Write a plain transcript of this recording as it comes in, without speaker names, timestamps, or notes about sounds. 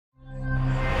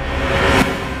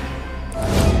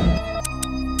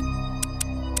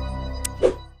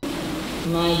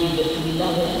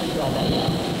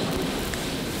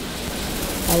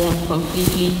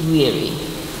completely weary.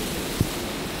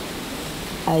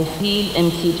 I feel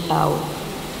emptied out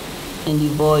and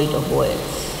devoid of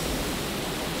words.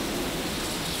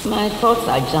 My thoughts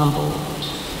are jumbled,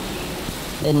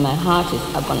 and my heart is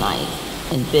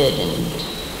agonized and burdened.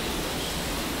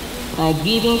 My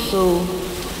grieving soul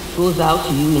goes out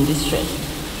to you in distress.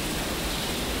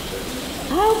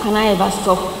 How can I ever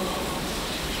stop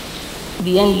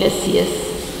the endless tears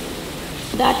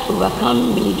that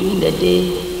overcome me during the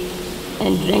day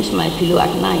and drench my pillow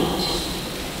at night?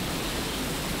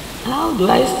 How do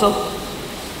I stop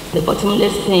the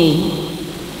bottomless pain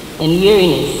and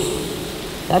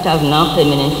weariness that have now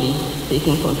permanently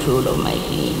taken control of my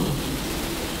being?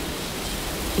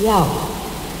 Yaw,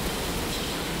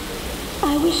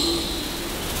 I wish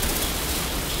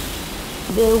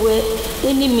there were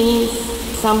any means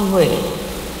somewhere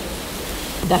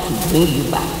that would bring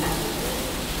you back.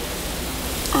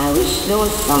 I wish there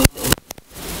was something,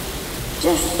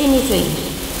 just anything,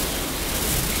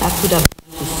 that could have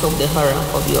done to stop the horror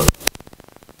of your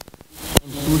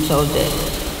brutal death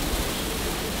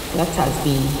that has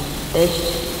been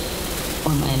etched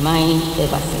on my mind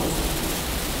ever since.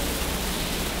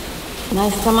 My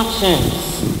stomach churns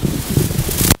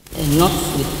and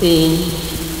knots with pain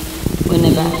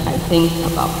whenever I think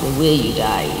about the way you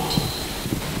died.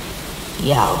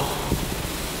 Yaw,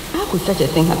 how could such a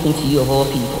thing happen to you of all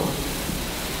people?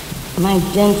 My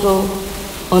gentle,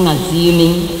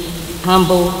 unassuming,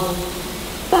 humble,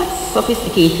 but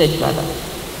sophisticated brother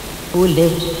who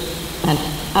lived an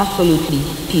absolutely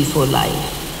peaceful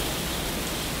life.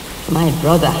 My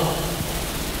brother,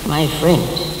 my friend,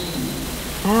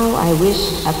 how I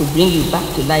wish I could bring you back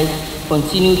to life,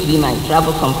 continue to be my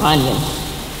travel companion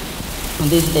on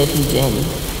this earthly journey.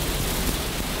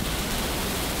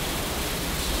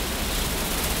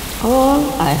 All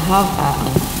I have are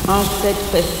unanswered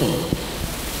questions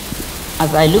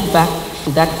as I look back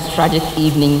to that tragic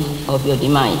evening of your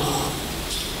demise.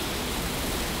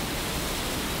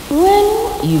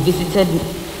 When you visited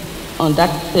on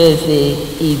that Thursday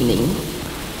evening,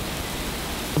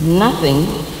 nothing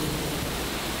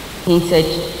hinted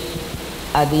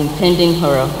at the impending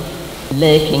horror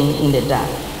lurking in the dark,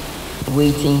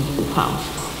 waiting to pounce.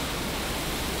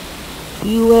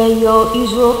 You were your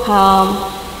usual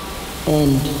calm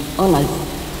and honest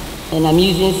and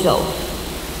amusing self.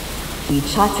 We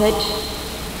chatted,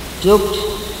 joked,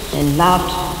 and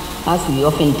laughed as we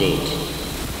often did.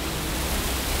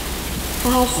 I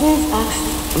have since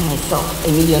asked myself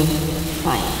a million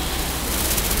times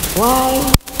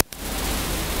why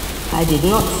I did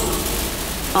not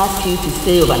ask you to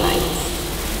stay overnight.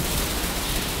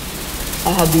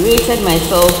 I have berated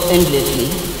myself endlessly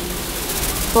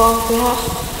for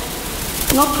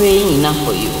perhaps not praying enough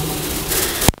for you.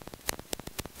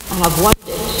 I have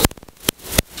wondered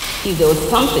if there was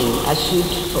something I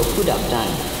should or could have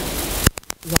done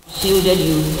to have shielded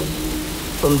you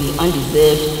from the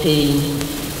undeserved pain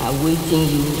awaiting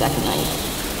you that night.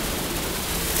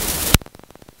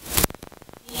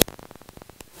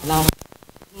 Now,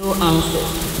 no answer.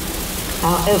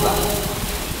 However,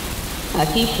 I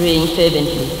keep praying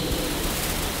fervently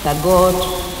that God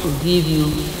will give you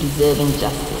deserving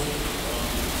justice.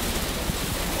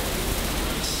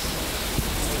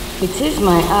 It is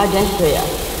my ardent prayer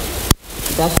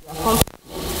that your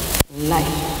accomplishments in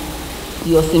life,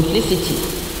 your simplicity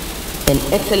and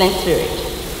excellent spirit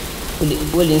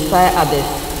will inspire others,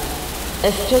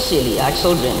 especially our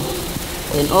children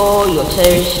and all your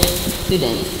cherished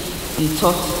students you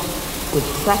taught with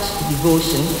such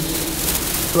devotion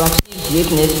to achieve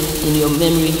greatness in your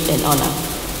memory and honor.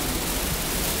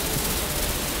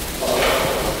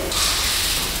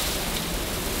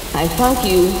 I thank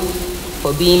you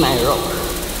for being my rock,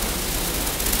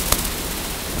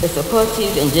 a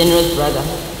supportive and generous brother,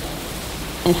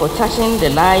 and for touching the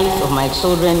lives of my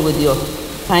children with your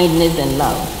kindness and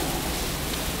love.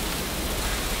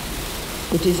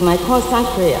 It is my constant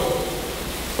prayer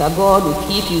that God will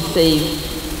keep you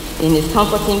safe in His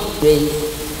comforting grace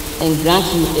and grant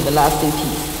you everlasting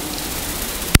peace.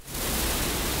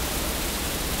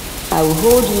 I will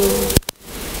hold you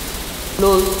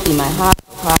close in my heart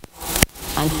of hearts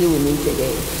until we meet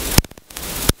again.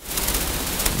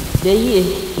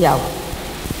 Yaw.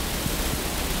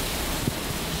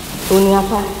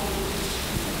 Onyapa.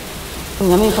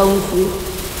 Onyame fa unfu.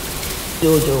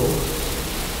 Jojo.